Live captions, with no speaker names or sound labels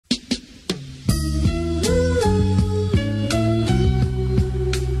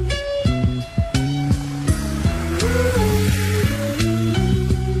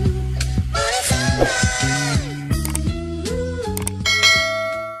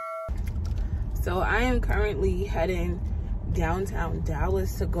So I am currently heading downtown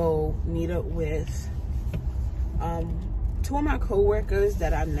Dallas to go meet up with two of my co-workers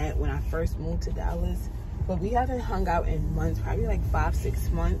that I met when I first moved to Dallas, but we haven't hung out in months, probably like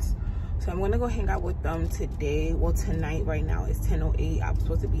 5-6 months. So I'm gonna go hang out with them today. Well, tonight. Right now it's 10:08. I'm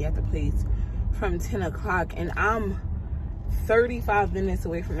supposed to be at the place from 10 o'clock, and I'm 35 minutes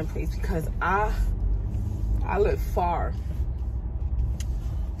away from the place because I live far.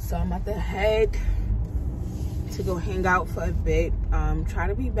 So I'm about to head to go hang out for a bit. Try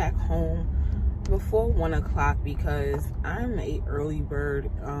to be back home before 1 o'clock because I'm an early bird.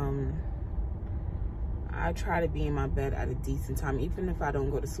 I try to be in my bed at a decent time, even if I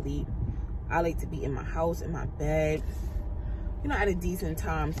don't go to sleep. I like to be in my house, in my bed, you know, at a decent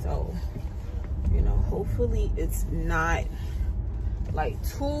time. So, you know, hopefully it's not like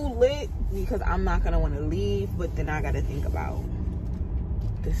too lit because I'm not gonna want to leave, but then I gotta think about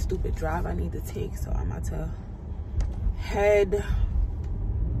the stupid drive I need to take. So I'm about to head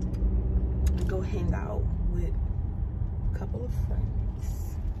and go hang out with a couple of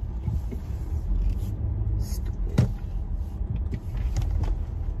friends. Stupid.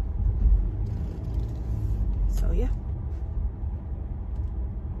 So yeah.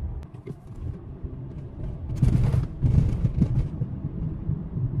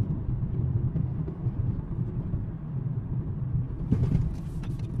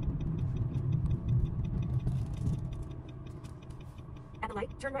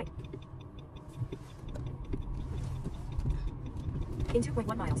 Turn right. In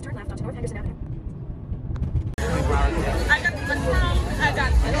 2.1 miles, turn left onto North Henderson Avenue. I got the I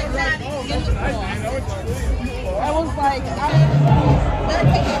got I was like,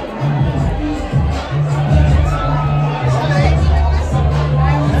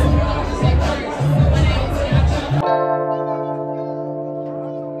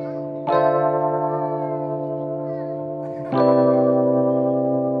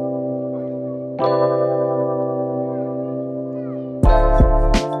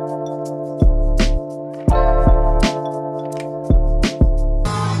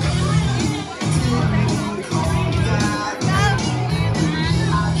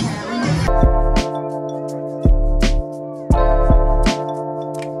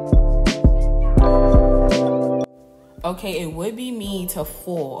 okay, it would be me to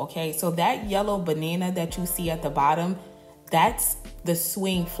full, okay? So that yellow banana that you see at the bottom, that's the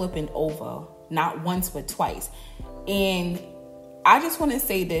swing flipping over. Not once, but twice. And I just want to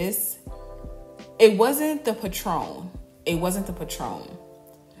say this. It wasn't the Patron. It wasn't the Patron.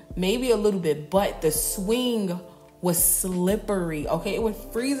 Maybe a little bit, but the swing was slippery, okay? It was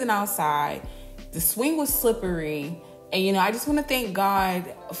freezing outside. The swing was slippery. And, you know, I just want to thank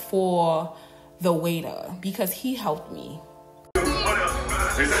God for the waiter because he helped me. What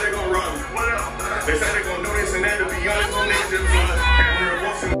up? They said they gonna run. What up? They said they gonna do this and that to be honest on this.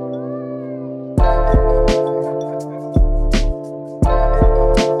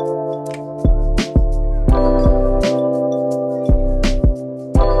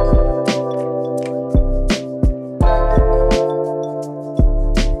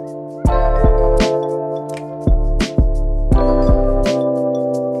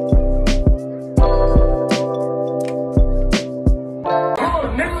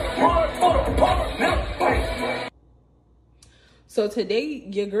 So today,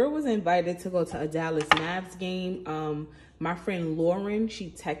 your girl was invited to go to a Dallas Mavs game. My friend Lauren, she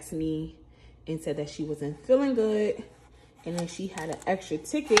texted me and said that she wasn't feeling good. And then she had an extra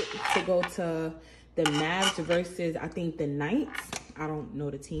ticket to go to the Mavs versus, I think, the Knights. I don't know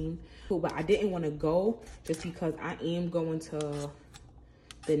the team. But I didn't want to go just because I am going to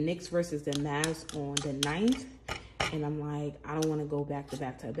the Knicks versus the Mavs on the 9th. And I'm like, I don't want to go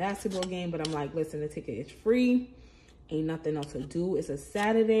back-to-back to a basketball game. But I'm like, listen, the ticket is free. Ain't nothing else to do. It's a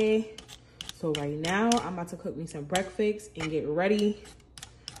Saturday. So right now, I'm about to cook me some breakfast and get ready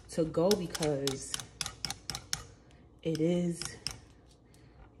to go because it is,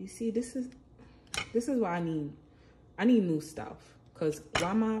 you see, this is why I need new stuff. Because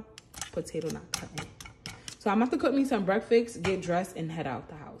why my potato not cutting? So I'm about to cook me some breakfast, get dressed, and head out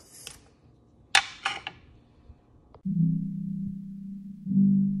the house.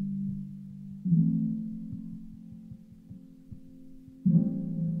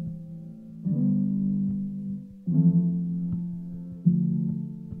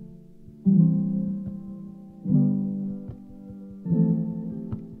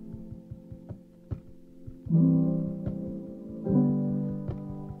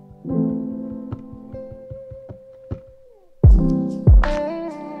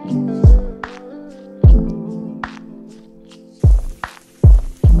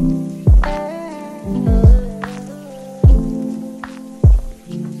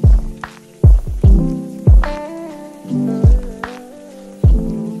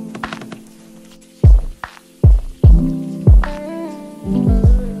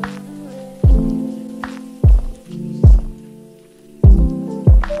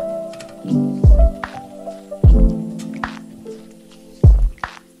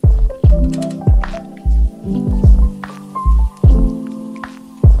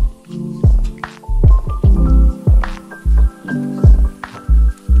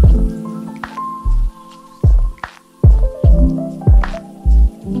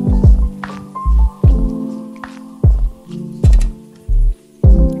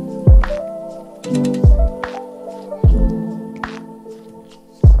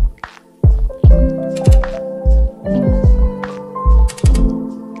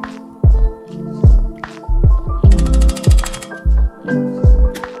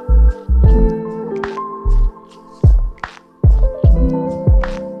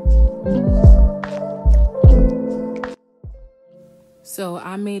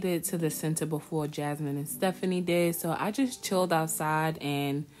 made it to the center before Jasmine and Stephanie did. So I just chilled outside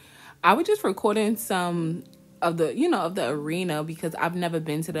and I was just recording some of the, you know, of the arena because I've never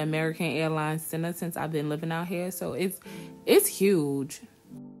been to the American Airlines Center since I've been living out here. So it's huge.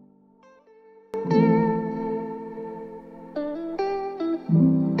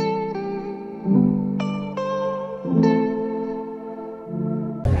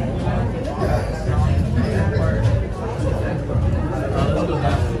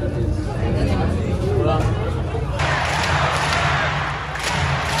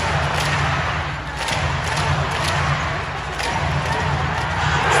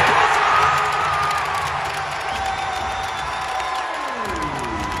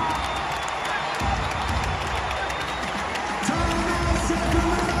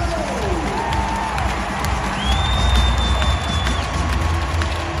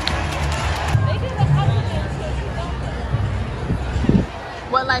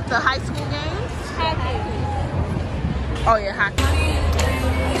 What, like the high school games? Hockey. Oh yeah,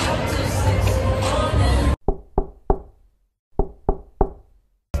 hockey.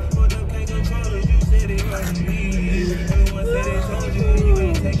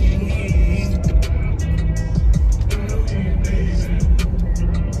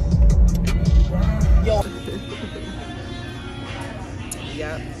 Yo.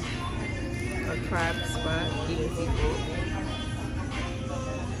 Yep. A crab spot, eating seafood.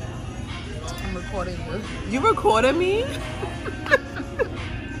 I'm recording you. You recording me?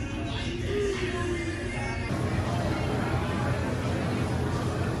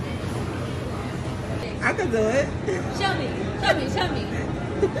 I can do it. Show me.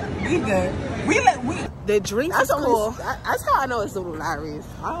 We good. The drink is cool. That's how I know it's Little Larry's.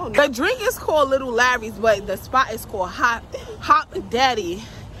 I don't The know. drink is called Little Larry's, but the spot is called Hot Daddy.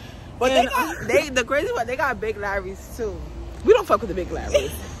 But And, the crazy part, they got Big Larry's too. we don't fuck with the Big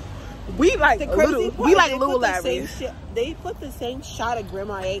Larry's. We like The crazy little. part, We like they Little put the same Larry's. they put the same shot of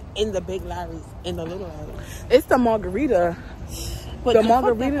Grandma A in the Big Larry's in the Little Larry's. It's the margarita. But The they put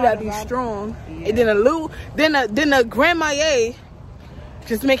margarita that that be part strong, Yeah. and then then the Grand Marnier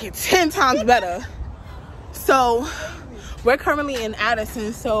just make it 10 times better. So we're currently in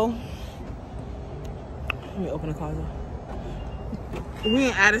Addison. So let me open the closet. We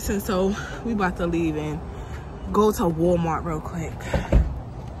in Addison, so we about to leave and go to Walmart real quick.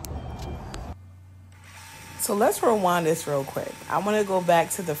 So let's rewind this real quick. I want to go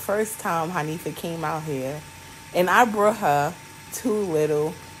back to the first time Hanifa came out here, and I brought her 2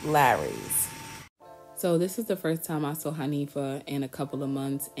 Little Larry's. So this is the first time I saw Hanifa in a couple of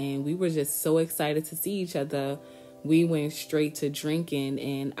months, and we were just so excited to see each other. We went straight to drinking,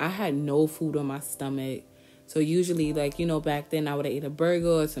 and I had no food on my stomach. So usually, like, you know, back then I would have ate a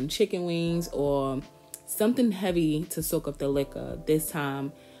burger or some chicken wings or something heavy to soak up the liquor. This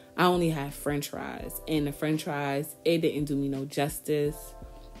time I only had french fries, and the french fries, it didn't do me no justice.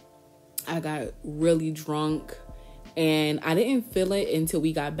 I got really drunk, and I didn't feel it until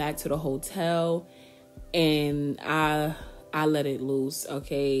we got back to the hotel, and I let it loose,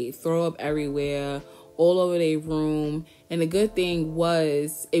 okay? Throw up everywhere, all over their room. And the good thing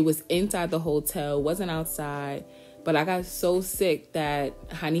was it was inside the hotel, wasn't outside. But I got so sick that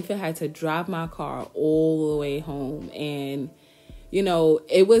Hanifa had to drive my car all the way home. And, you know,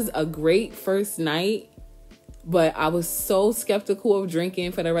 it was a great first night, but I was so skeptical of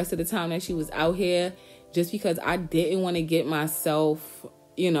drinking for the rest of the time that she was out here, just because I didn't want to get myself,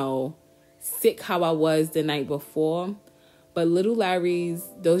 you know, sick how I was the night before. But Little Larry's,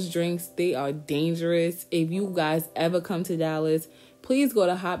 those drinks, they are dangerous. If you guys ever come to Dallas, please go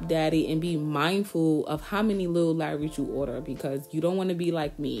to Hop Daddy and be mindful of how many Little Larry's you order, because you don't want to be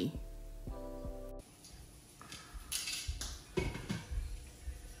like me.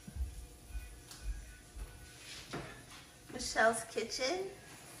 Michelle's kitchen.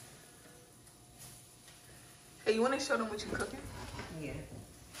 Hey, you want to show them what you're cooking? Yeah.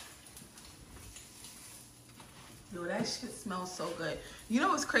 Yo, that shit smells so good. You know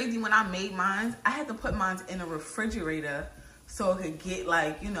what's crazy? When I made mine, I had to put mine in a refrigerator so it could get,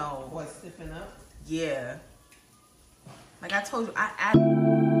 like, you know. What, stiffen up? Yeah. Like I told you, I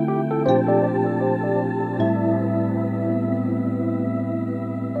added.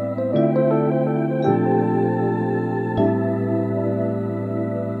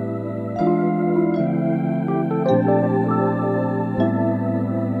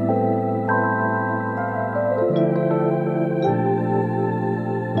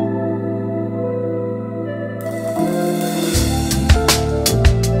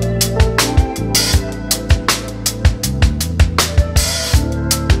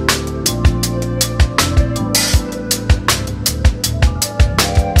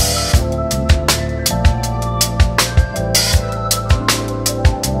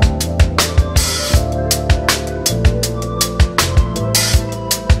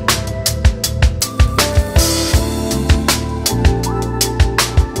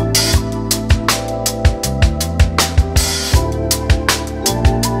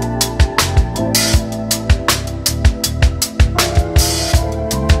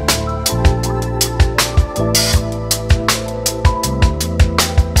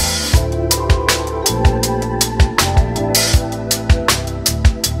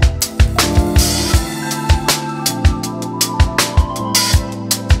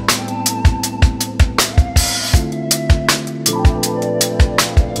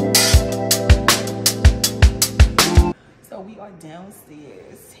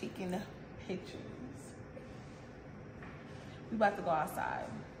 downstairs taking pictures. We about to go outside.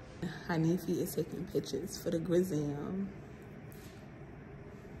 Haniffy is taking pictures for the Grizzam.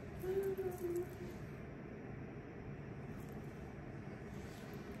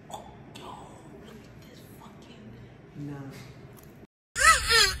 Oh, yo, look at this fucking... No.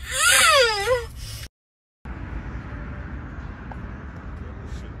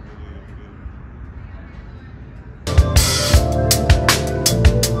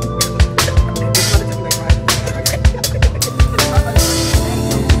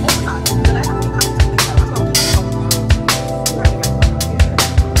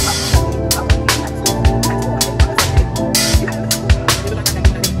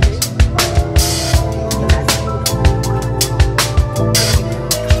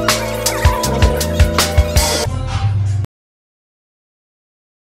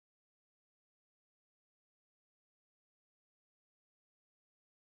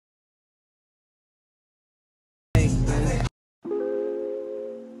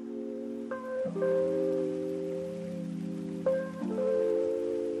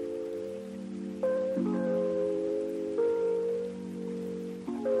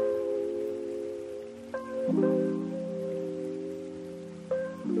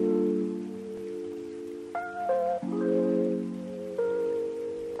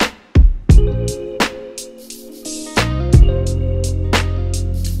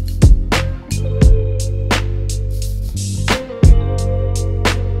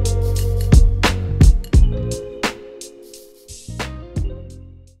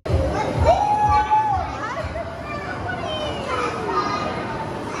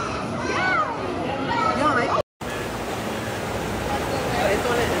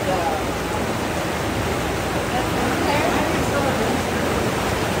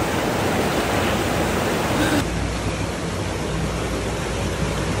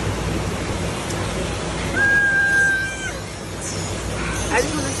 I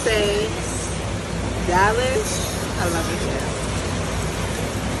just want to say, Dallas, I love you here.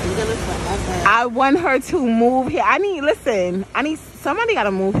 I'm gonna forever. I want her to move here. Somebody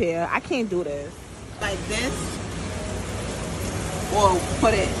gotta move here. I can't do this. Like this, or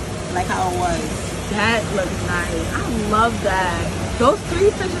put it like how it was. That looks nice. I love that. Those 3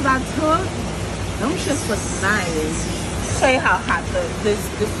 pictures I took, them shits look nice. Show you how hot this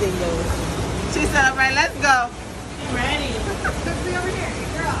thing is. She said, all right, let's go. Ready. Let's be over here.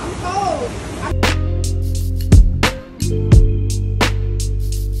 Girl, I'm cold.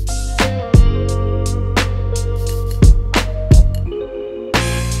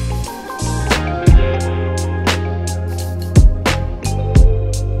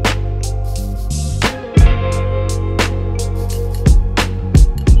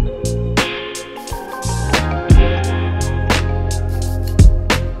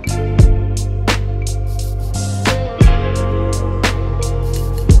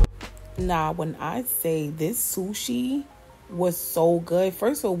 Nah, when I say this sushi was so good,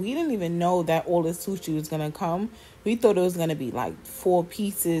 first of all, we didn't even know that all the sushi was gonna come. We thought it was gonna be like 4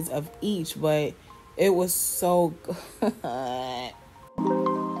 pieces of each, but it was so good.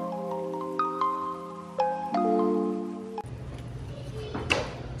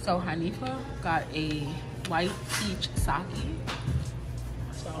 So Hanifa got a white peach sake.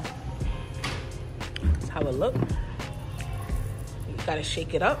 So that's how it look. You gotta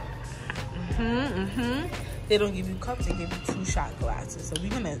shake it up. They don't give you cups, they give you 2 shot glasses. So we're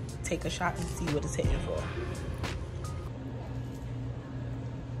gonna take a shot and see what it's hitting for.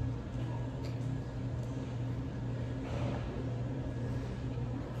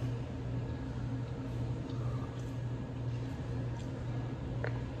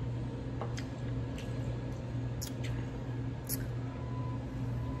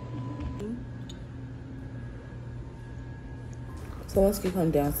 So once you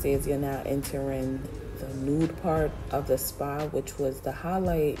come downstairs, you're now entering the nude part of the spa, which was the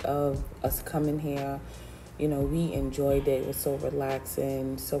highlight of us coming here. You know, we enjoyed it. It was so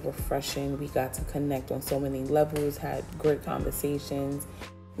relaxing, so refreshing. We got to connect on so many levels, had great conversations.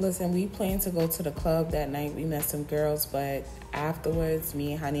 Listen, we planned to go to the club that night. We met some girls, but afterwards,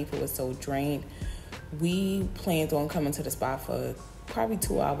 me and Hanifa was so drained. We planned on coming to the spa for probably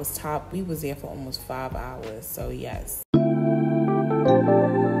 2 hours top. We was there for almost 5 hours, so yes.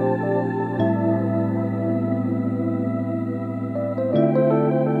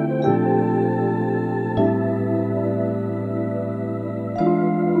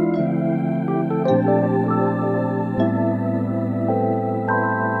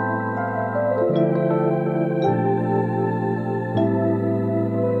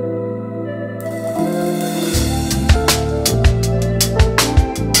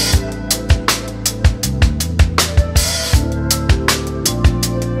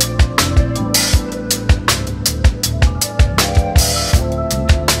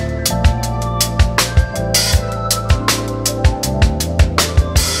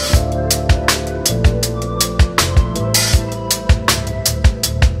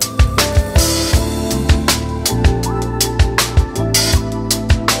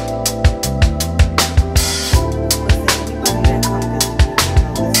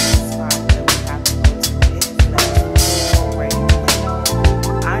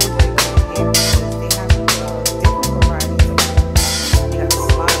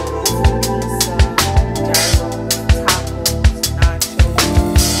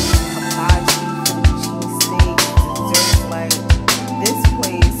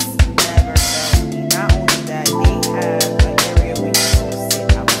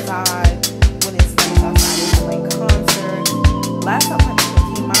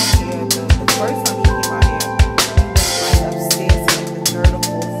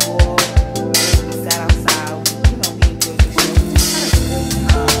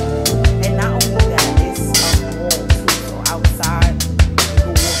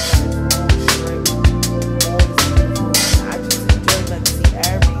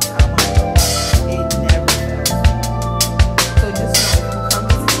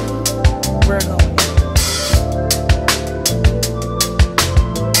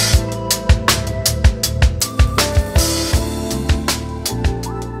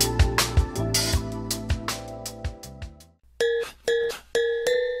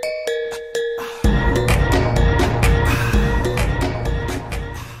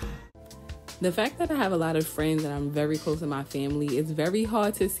 The fact that I have a lot of friends and I'm very close to my family, it's very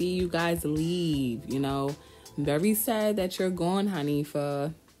hard to see you guys leave, you know. I'm very sad that you're gone,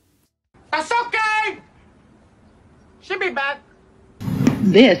 Hanifa. That's okay. She'll be back.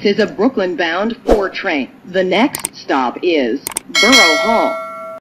 This is a Brooklyn-bound 4 train. The next stop is Borough Hall.